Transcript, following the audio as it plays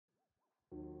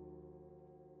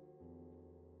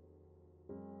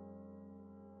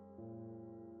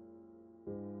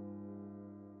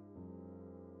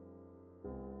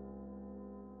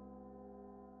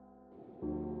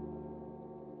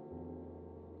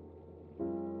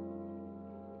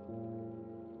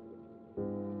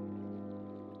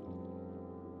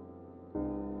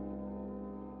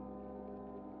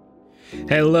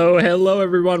Hello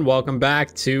everyone, welcome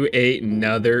back to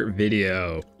another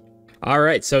video.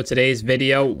 Alright, so today's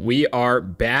video, we are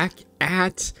back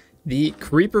at the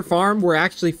creeper farm. We're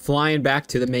actually flying back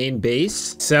to the main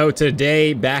base. So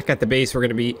today, back at the base, we're going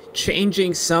to be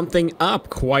changing something up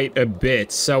quite a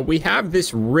bit. So we have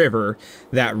this river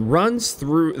that runs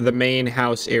through the main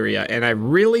house area, and I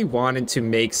really wanted to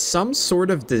make some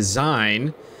sort of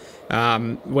design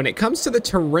when it comes to the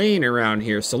terrain around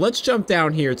here. So let's jump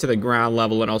down here to the ground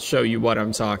level and I'll show you what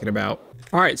I'm talking about.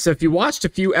 Alright, so if you watched a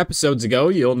few episodes ago,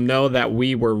 you'll know that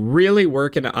we were really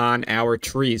working on our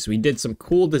trees. We did some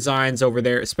cool designs over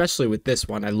there, especially with this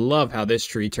one. I love how this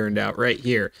tree turned out right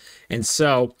here. And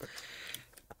so,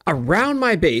 around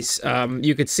my base,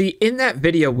 you could see in that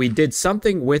video, we did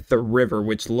something with the river,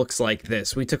 which looks like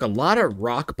this. We took a lot of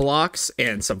rock blocks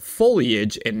and some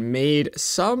foliage and made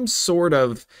some sort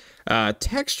of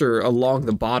texture along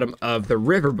the bottom of the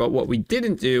river, but what we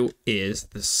didn't do is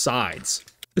the sides.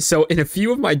 So in a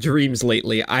few of my dreams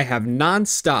lately, I have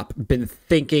nonstop been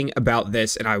thinking about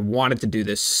this, and I wanted to do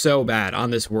this so bad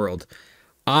on this world.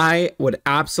 I would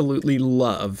absolutely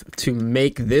love to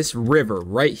make this river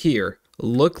right here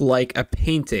look like a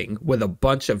painting with a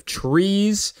bunch of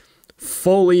trees,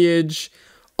 foliage,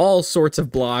 all sorts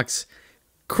of blocks.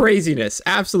 Craziness,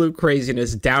 absolute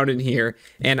craziness down in here,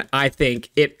 and I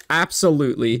think it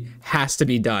absolutely has to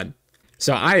be done.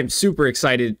 So I am super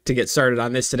excited to get started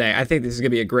on this today. I think this is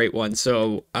going to be a great one.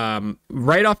 So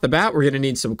right off the bat, we're going to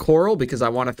need some coral because I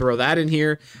want to throw that in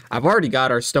here. I've already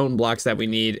got our stone blocks that we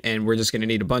need, and we're just going to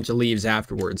need a bunch of leaves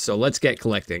afterwards. So let's get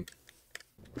collecting.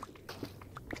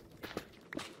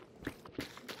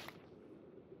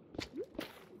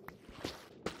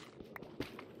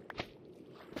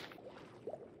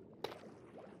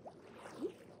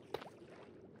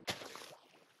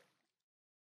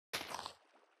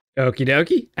 Okie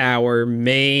dokie, our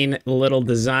main little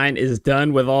design is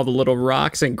done with all the little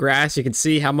rocks and grass. You can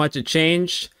see how much it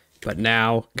changed, but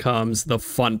now comes the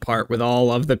fun part with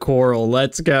all of the coral.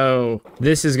 Let's go.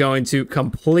 This is going to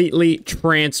completely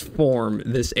transform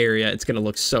this area. It's going to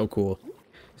look so cool.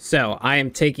 So I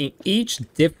am taking each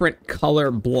different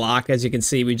color block. As you can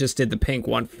see, we just did the pink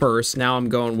one first. Now I'm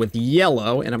going with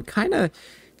yellow, and I'm kind of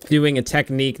doing a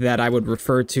technique that I would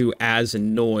refer to as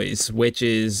noise, which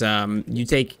is you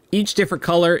take each different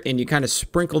color and you kind of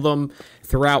sprinkle them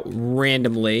throughout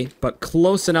randomly, but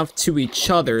close enough to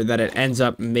each other that it ends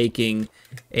up making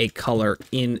a color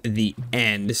in the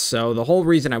end. So the whole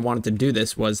reason I wanted to do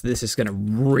this was this is going to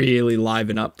really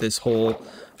liven up this whole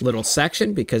little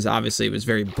section, because obviously it was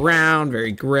very brown,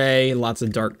 very gray, lots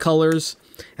of dark colors,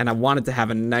 and I wanted to have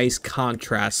a nice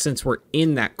contrast since we're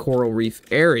in that coral reef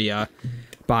area.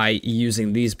 By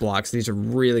using these blocks, these are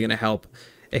really going to help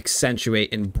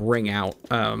accentuate and bring out,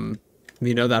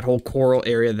 you know, that whole coral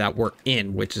area that we're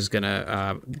in, which is going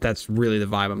to, that's really the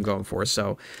vibe I'm going for.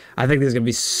 So I think this is going to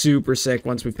be super sick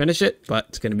once we finish it, but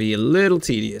it's going to be a little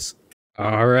tedious.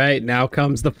 All right, now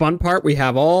comes the fun part. We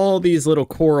have all these little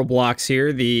coral blocks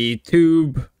here, the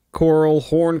tube coral,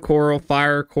 horn coral,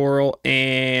 fire coral,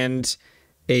 and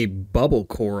a bubble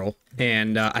coral.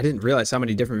 And I didn't realize how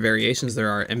many different variations there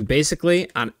are. And basically,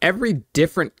 on every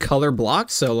different color block,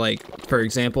 so like, for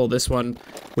example, this one,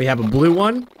 we have a blue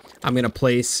one. I'm going to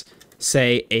place,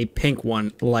 say, a pink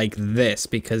one like this,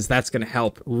 because that's going to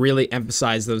help really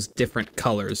emphasize those different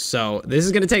colors. So this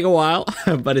is going to take a while,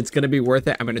 but it's going to be worth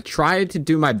it. I'm going to try to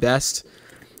do my best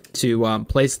to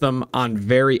place them on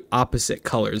very opposite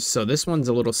colors. So this one's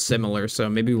a little similar, so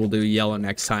maybe we'll do yellow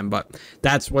next time, but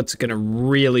that's what's going to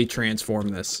really transform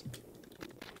this.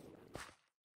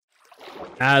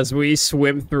 As we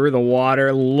swim through the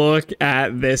water, look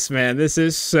at this, man. This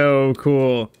is so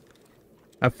cool.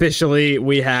 Officially,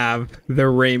 we have the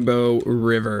Rainbow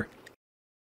River.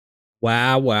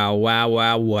 Wow, wow, wow,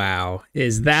 wow, wow.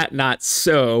 Is that not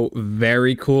so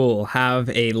very cool? Have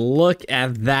a look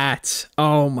at that.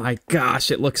 Oh my gosh,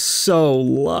 it looks so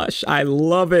lush. I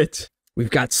love it. We've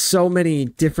got so many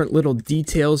different little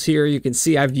details here. You can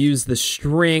see I've used the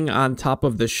string on top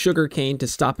of the sugar cane to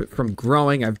stop it from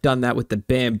growing. I've done that with the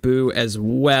bamboo as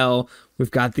well. We've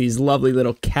got these lovely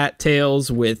little cattails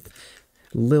with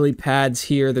lily pads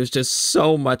here. There's just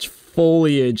so much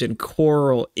foliage and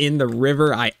coral in the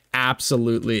river. I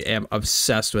absolutely am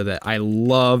obsessed with it. I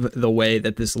love the way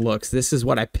that this looks. This is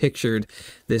what I pictured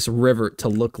this river to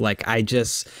look like.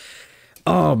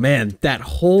 Oh man, that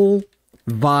whole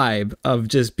vibe of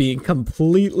just being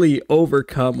completely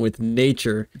overcome with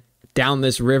nature down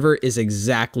this river is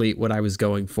exactly what I was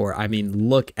going for. I mean,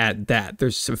 look at that.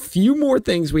 There's a few more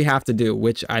things we have to do,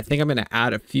 which I think I'm going to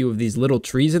add a few of these little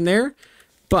trees in there,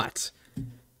 but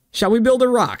Shall we build a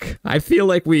rock? I feel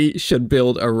like we should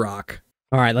build a rock.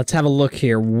 All right, let's have a look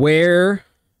here. Where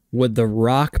would the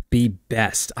rock be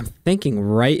best? I'm thinking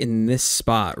right in this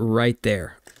spot, right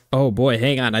there. Oh boy,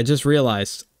 hang on. I just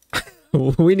realized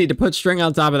we need to put string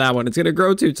on top of that one. It's going to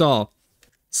grow too tall.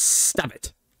 Stop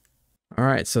it. All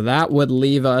right, so that would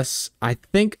leave us, I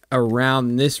think,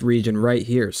 around this region right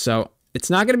here. So it's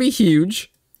not going to be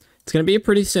huge. It's going to be a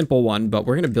pretty simple one, but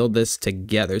we're going to build this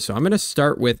together. So I'm going to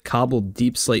start with cobbled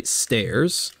deep slate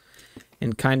stairs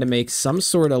and kind of make some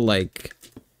sort of like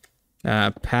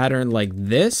pattern like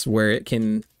this where it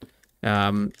can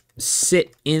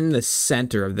sit in the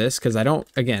center of this, because I don't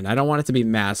want it to be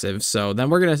massive. So then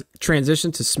we're going to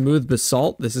transition to smooth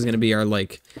basalt. This is going to be our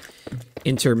like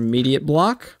intermediate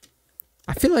block.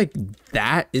 I feel like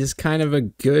that is kind of a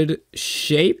good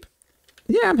shape.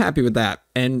 Yeah, I'm happy with that.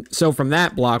 And so from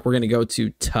that block, we're going to go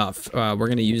to tough. We're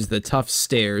going to use the tough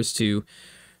stairs to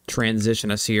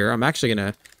transition us here. I'm actually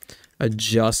going to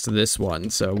adjust this one.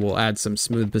 So we'll add some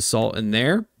smooth basalt in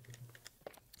there.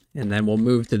 And then we'll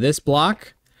move to this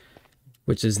block,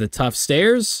 which is the tough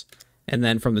stairs. And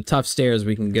then from the tough stairs,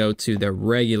 we can go to the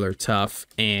regular tough.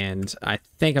 And I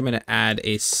think I'm going to add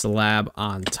a slab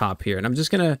on top here. And I'm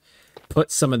just going to put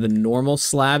some of the normal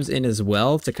slabs in as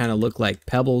well to kind of look like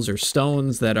pebbles or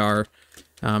stones that are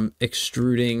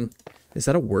extruding. Is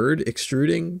that a word?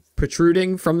 Extruding?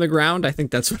 Protruding from the ground? I think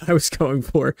that's what I was going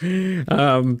for.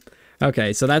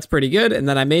 Okay, so that's pretty good. And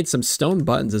then I made some stone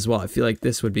buttons as well. I feel like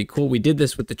this would be cool. We did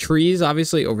this with the trees,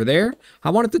 obviously, over there. I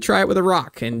wanted to try it with a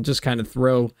rock and just kind of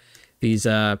throw these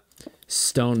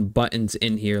stone buttons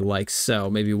in here like so.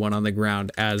 Maybe one on the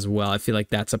ground as well. I feel like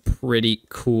that's a pretty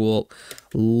cool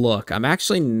look. I'm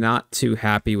actually not too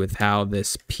happy with how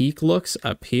this peak looks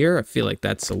up here. I feel like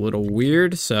that's a little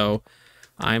weird. So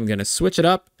I'm going to switch it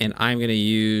up and I'm going to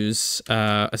use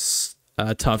a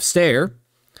tough stair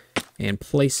and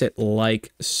place it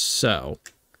like so.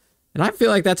 And I feel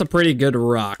like that's a pretty good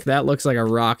rock. That looks like a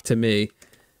rock to me.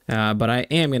 But I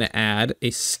am going to add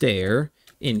a stair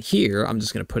in here. I'm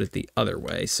just going to put it the other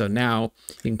way. So now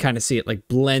you can kind of see it like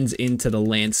blends into the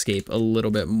landscape a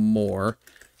little bit more.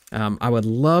 I would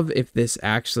love if this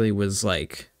actually was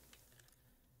like,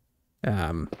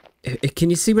 can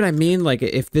you see what I mean? Like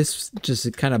if this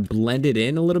just kind of blended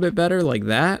in a little bit better like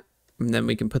that, and then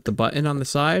we can put the button on the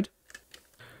side.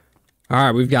 All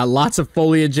right, we've got lots of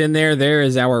foliage in there. There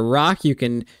is our rock. You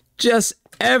can just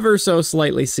ever so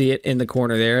slightly see it in the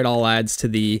corner there. It all adds to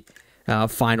the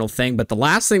final thing. But the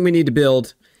last thing we need to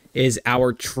build is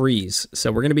our trees. So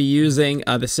we're going to be using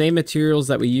the same materials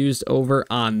that we used over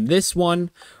on this one,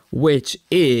 which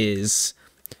is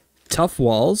tough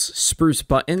walls, spruce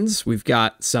buttons. We've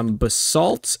got some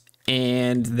basalt,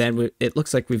 and then it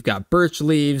looks like we've got birch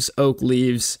leaves, oak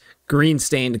leaves, green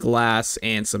stained glass,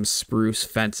 and some spruce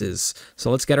fences. So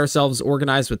let's get ourselves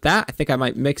organized with that. I think I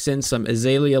might mix in some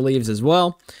azalea leaves as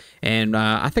well. And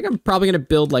I think I'm probably going to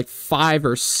build like 5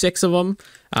 or 6 of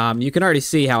them. You can already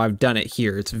see how I've done it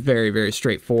here. It's very, very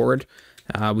straightforward.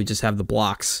 We just have the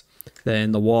blocks,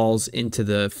 then the walls into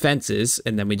the fences,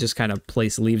 and then we just kind of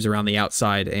place leaves around the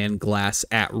outside and glass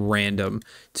at random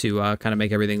to kind of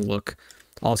make everything look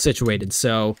all situated.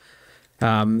 So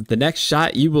the next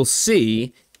shot you will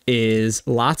see is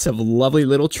lots of lovely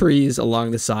little trees along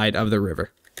the side of the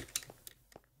river.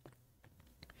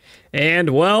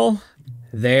 And well,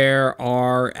 there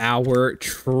are our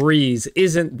trees.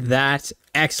 Isn't that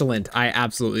excellent? I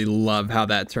absolutely love how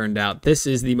that turned out. This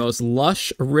is the most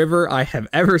lush river I have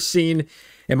ever seen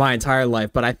in my entire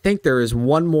life. But I think there is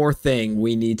one more thing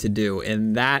we need to do,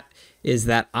 and that is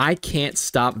that I can't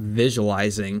stop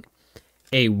visualizing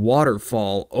a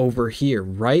waterfall over here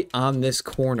right on this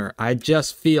corner. I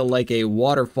just feel like a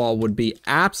waterfall would be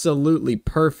absolutely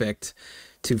perfect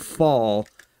to fall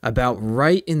about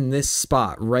right in this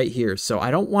spot right here. So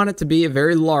I don't want it to be a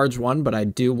very large one, but I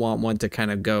do want one to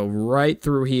kind of go right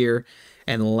through here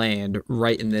and land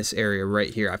right in this area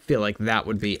right here. I feel like that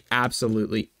would be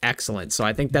absolutely excellent. So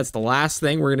I think that's the last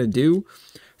thing we're going to do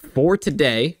for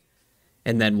today,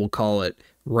 and then we'll call it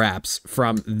wraps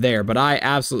from there. But I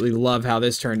absolutely love how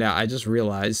this turned out. I just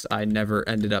realized I never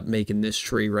ended up making this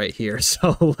tree right here.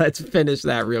 So let's finish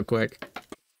that real quick.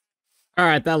 All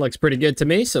right, that looks pretty good to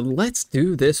me. So let's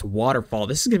do this waterfall.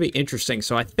 This is going to be interesting.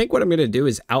 So I think what I'm going to do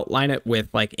is outline it with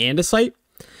like andesite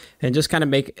and just kind of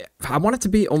make, I want it to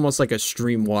be almost like a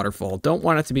stream waterfall. Don't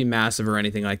want it to be massive or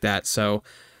anything like that. So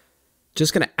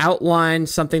just going to outline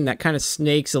something that kind of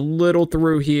snakes a little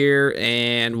through here,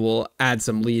 and we'll add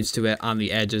some leaves to it on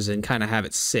the edges and kind of have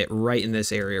it sit right in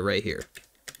this area right here.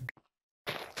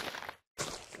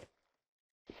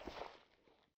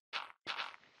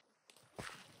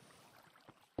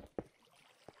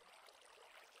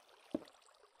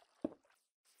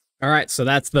 All right, so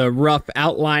that's the rough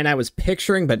outline I was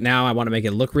picturing, but now I want to make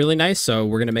it look really nice. So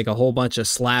we're going to make a whole bunch of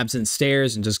slabs and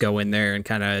stairs and just go in there and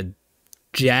kind of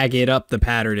jag it up the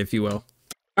pattern, if you will.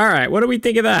 All right, what do we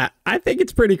think of that? I think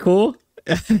it's pretty cool.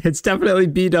 It's definitely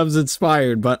B-dubs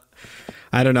inspired, but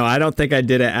I don't know. I don't think I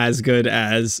did it as good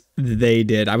as they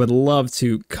did. I would love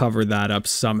to cover that up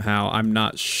somehow. I'm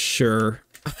not sure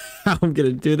how I'm going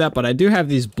to do that, but I do have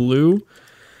these blue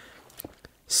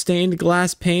stained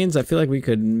glass panes. I feel like we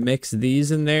could mix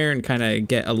these in there and kind of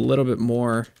get a little bit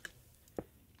more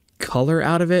color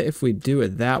out of it if we do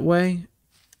it that way.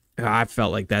 I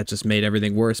felt like that just made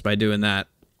everything worse by doing that.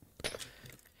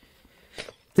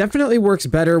 Definitely works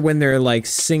better when they're like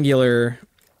singular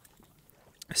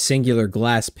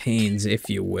glass panes, if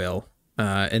you will,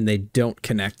 and they don't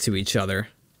connect to each other.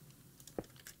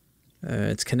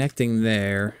 It's connecting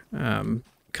there.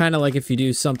 Kind of like if you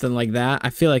do something like that. I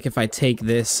feel like if I take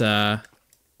this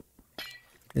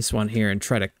this one here and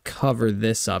try to cover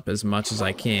this up as much as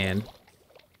I can.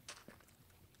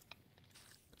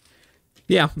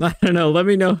 Yeah, I don't know. Let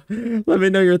me know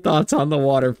your thoughts on the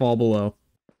waterfall below.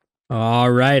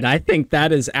 All right, I think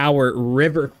that is our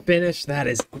river finish. That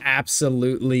is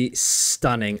absolutely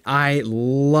stunning. I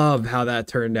love how that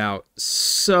turned out.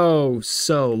 So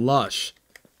lush.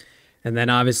 And then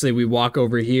obviously we walk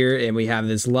over here and we have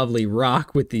this lovely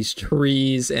rock with these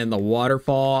trees and the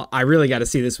waterfall. I really got to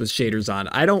see this with shaders on.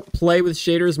 I don't play with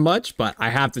shaders much, but I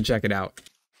have to check it out.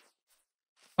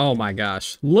 Oh my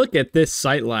gosh, look at this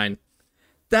sightline.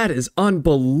 That is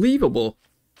unbelievable.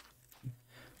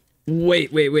 Wait.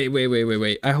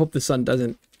 I hope the sun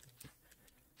doesn't...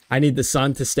 I need the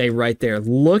sun to stay right there.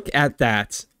 Look at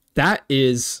that. That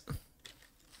is...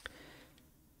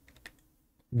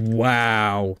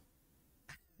 Wow.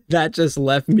 That just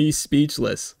left me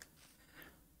speechless.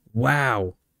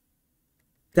 Wow.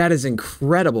 That is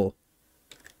incredible.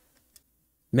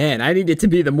 Man, I need it to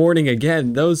be the morning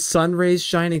again. Those sun rays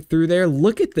shining through there.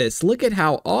 Look at this. Look at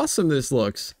how awesome this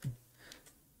looks.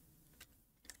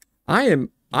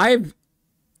 I've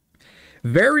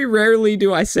very rarely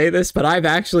do I say this, but I've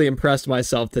actually impressed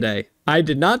myself today. I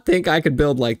did not think I could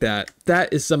build like that.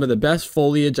 That is some of the best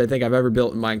foliage I think I've ever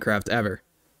built in Minecraft ever.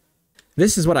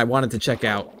 This is what I wanted to check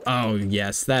out. Oh,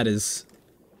 yes, that is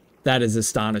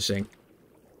astonishing.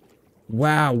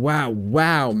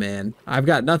 Wow, man. I've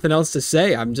got nothing else to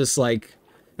say. I'm just like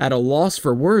at a loss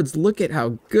for words. Look at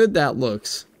how good that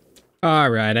looks. All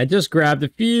right, I just grabbed a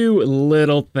few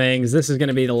little things. This is going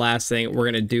to be the last thing we're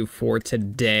going to do for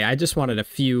today. I just wanted a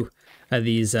few of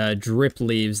these drip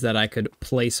leaves that I could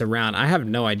place around. I have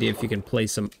no idea if you can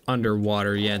place them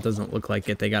underwater. Yeah, it doesn't look like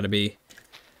it. They got to be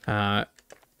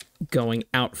going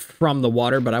out from the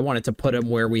water, but I wanted to put them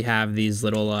where we have these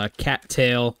little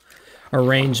cattail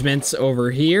arrangements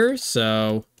over here.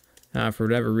 So for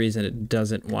whatever reason, it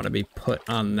doesn't want to be put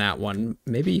on that one.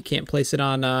 Maybe you can't place it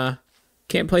on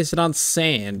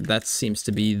sand. That seems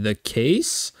to be the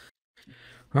case.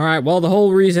 All right, well, the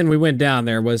whole reason we went down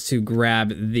there was to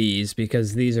grab these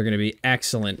because these are going to be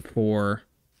excellent for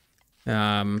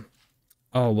oh,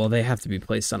 well, they have to be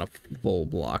placed on a full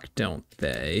block, don't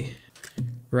they?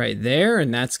 Right there,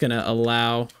 and that's going to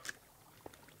allow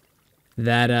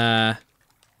that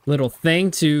little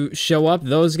thing to show up,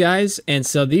 those guys. And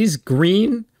so these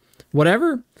green,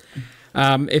 whatever,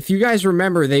 if you guys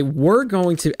remember, they were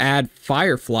going to add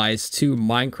fireflies to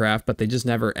Minecraft, but they just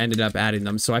never ended up adding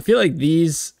them. So I feel like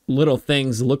these little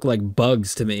things look like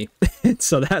bugs to me.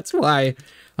 So that's why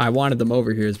I wanted them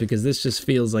over here, is because this just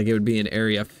feels like it would be an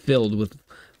area filled with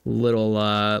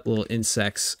little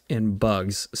insects and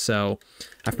bugs. So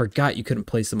I forgot you couldn't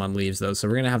place them on leaves though, so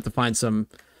we're gonna have to find some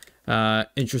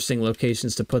interesting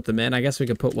locations to put them in. I guess we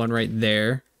could put one right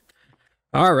there.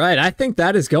 All right, I think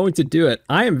that is going to do it.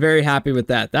 I am very happy with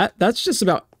that. That's just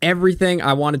about everything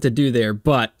I wanted to do there,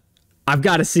 but I've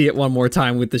got to see it one more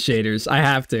time with the shaders. I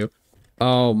have to.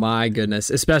 Oh my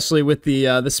goodness, especially with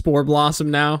the spore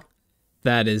blossom now.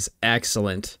 That is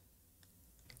excellent.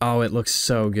 Oh, it looks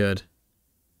so good.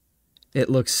 It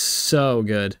looks so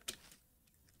good.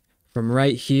 From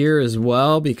right here as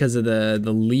well, because of the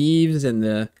leaves and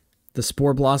the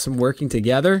spore blossom working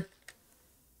together.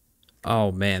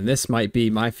 Oh man, this might be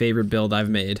my favorite build I've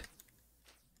made.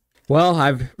 Well,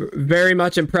 I've very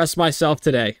much impressed myself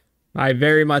today. I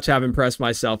very much have impressed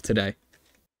myself today.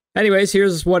 Anyways,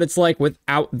 here's what it's like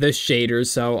without the shaders.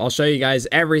 So I'll show you guys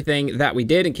everything that we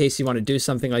did in case you want to do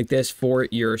something like this for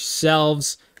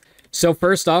yourselves. So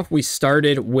first off, we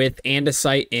started with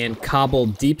andesite and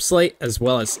cobbled deep slate, as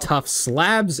well as tough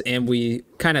slabs, and we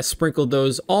kind of sprinkled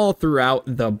those all throughout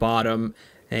the bottom,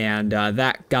 and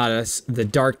that got us the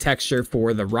dark texture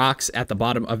for the rocks at the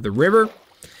bottom of the river.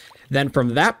 Then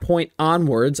from that point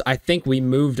onwards, I think we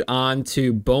moved on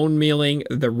to bone mealing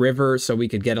the river so we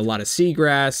could get a lot of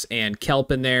seagrass and kelp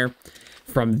in there.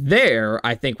 From there,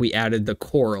 I think we added the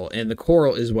coral, and the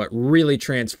coral is what really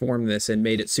transformed this and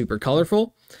made it super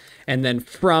colorful. And then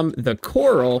from the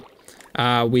coral,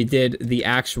 we did the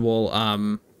actual,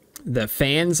 the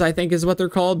fans, I think is what they're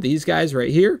called, these guys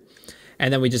right here.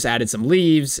 And then we just added some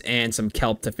leaves and some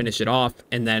kelp to finish it off.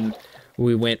 And then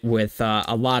we went with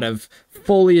a lot of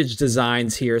foliage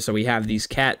designs here. So we have these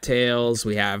cattails,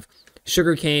 we have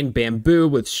sugarcane, bamboo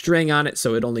with string on it,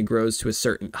 so it only grows to a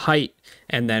certain height.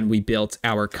 And then we built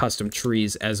our custom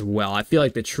trees as well. I feel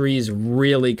like the trees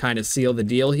really kind of seal the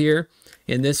deal here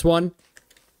in this one,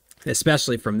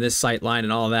 especially from this sight line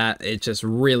and all that. It just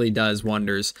really does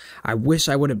wonders. I wish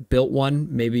I would have built one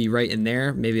maybe right in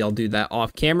there. Maybe I'll do that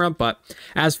off camera. But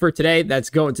as for today, that's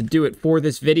going to do it for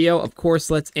this video. Of course,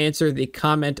 let's answer the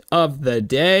comment of the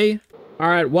day. All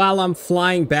right, while I'm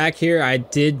flying back here, I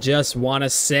did just want to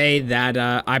say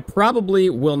that I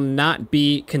probably will not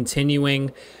be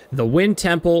continuing the Wind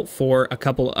Temple for a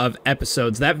couple of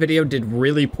episodes. That video did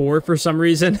really poor for some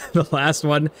reason, the last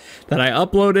one that I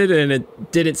uploaded, and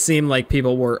it didn't seem like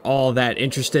people were all that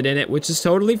interested in it, which is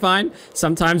totally fine.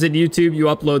 Sometimes in YouTube, you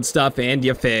upload stuff and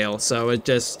you fail, so it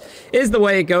just is the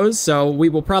way it goes. So we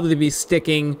will probably be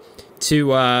sticking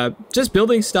to just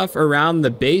building stuff around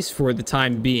the base for the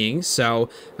time being. So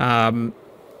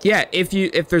yeah,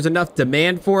 if there's enough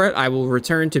demand for it, I will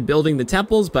return to building the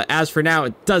temples. But as for now,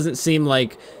 it doesn't seem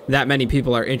like that many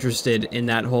people are interested in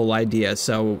that whole idea.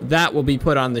 So that will be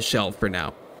put on the shelf for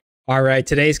now. All right,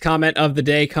 today's comment of the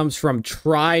day comes from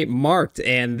Try Marked,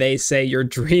 and they say, your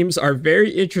dreams are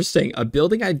very interesting. A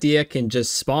building idea can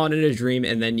just spawn in a dream,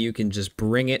 and then you can just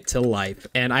bring it to life.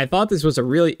 And I thought this was a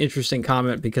really interesting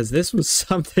comment because this was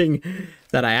something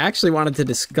that I actually wanted to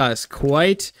discuss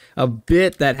quite a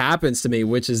bit that happens to me,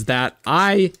 which is that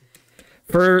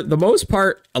for the most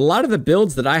part, a lot of the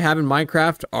builds that I have in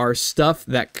Minecraft are stuff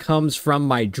that comes from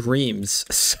my dreams.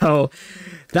 So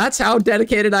that's how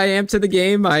dedicated I am to the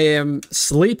game. I am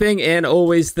sleeping and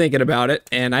always thinking about it,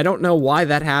 and I don't know why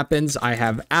that happens. I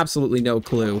have absolutely no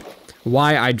clue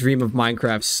why I dream of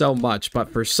Minecraft so much,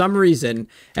 but for some reason,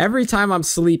 every time I'm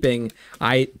sleeping,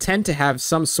 I tend to have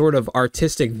some sort of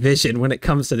artistic vision when it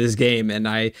comes to this game, and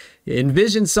I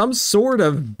envision some sort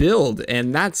of build,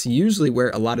 and that's usually where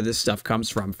a lot of this stuff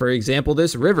comes from. For example,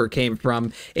 this river came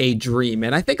from a dream,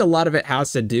 and I think a lot of it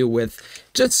has to do with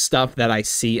just stuff that I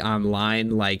see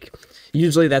online. Like,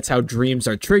 usually that's how dreams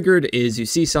are triggered, is you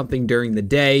see something during the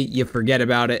day, you forget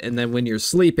about it, and then when you're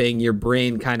sleeping, your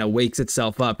brain kind of wakes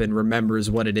itself up and remembers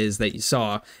what it is that you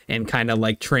saw and kind of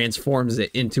like transforms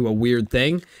it into a weird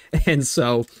thing. And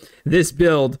so this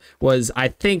build was, I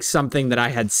think, something that I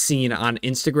had seen on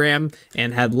Instagram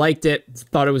and had liked it,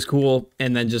 thought it was cool,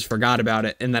 and then just forgot about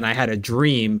it. And then I had a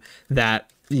dream that,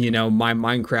 you know, my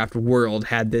Minecraft world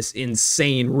had this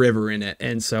insane river in it.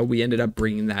 And so we ended up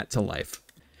bringing that to life.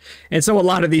 And so a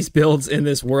lot of these builds in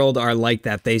this world are like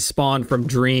that. They spawn from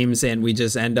dreams and we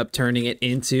just end up turning it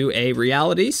into a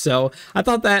reality. So I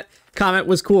thought that comment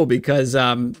was cool because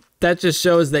that just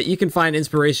shows that you can find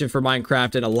inspiration for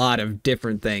Minecraft in a lot of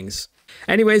different things.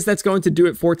 Anyways, that's going to do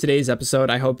it for today's episode.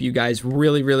 I hope you guys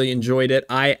really enjoyed it.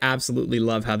 I absolutely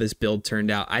love how this build turned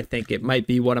out. I think it might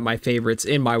be one of my favorites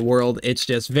in my world. It's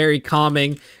just very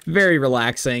calming, very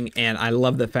relaxing, and I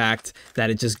love the fact that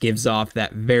it just gives off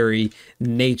that very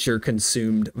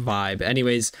nature-consumed vibe.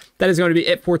 Anyways, that is going to be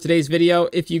it for today's video.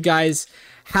 If you guys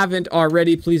haven't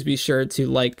already, please be sure to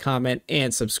like, comment,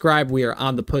 and subscribe. We are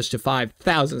on the push to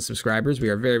 5,000 subscribers. We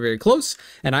are very close.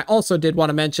 And I also did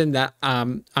want to mention that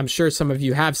I'm sure some of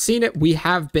you have seen it. We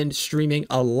have been streaming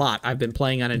a lot. I've been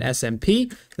playing on an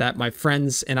SMP that my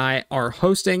friends and I are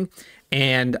hosting.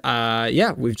 And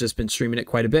yeah, we've just been streaming it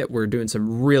quite a bit. We're doing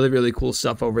some really cool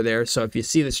stuff over there. So if you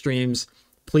see the streams,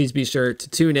 please be sure to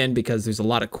tune in because there's a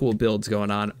lot of cool builds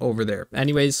going on over there.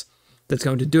 Anyways, that's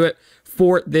going to do it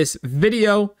for this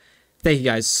video. Thank you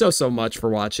guys so much for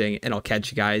watching, and I'll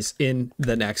catch you guys in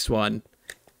the next one.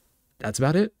 That's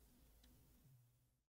about it.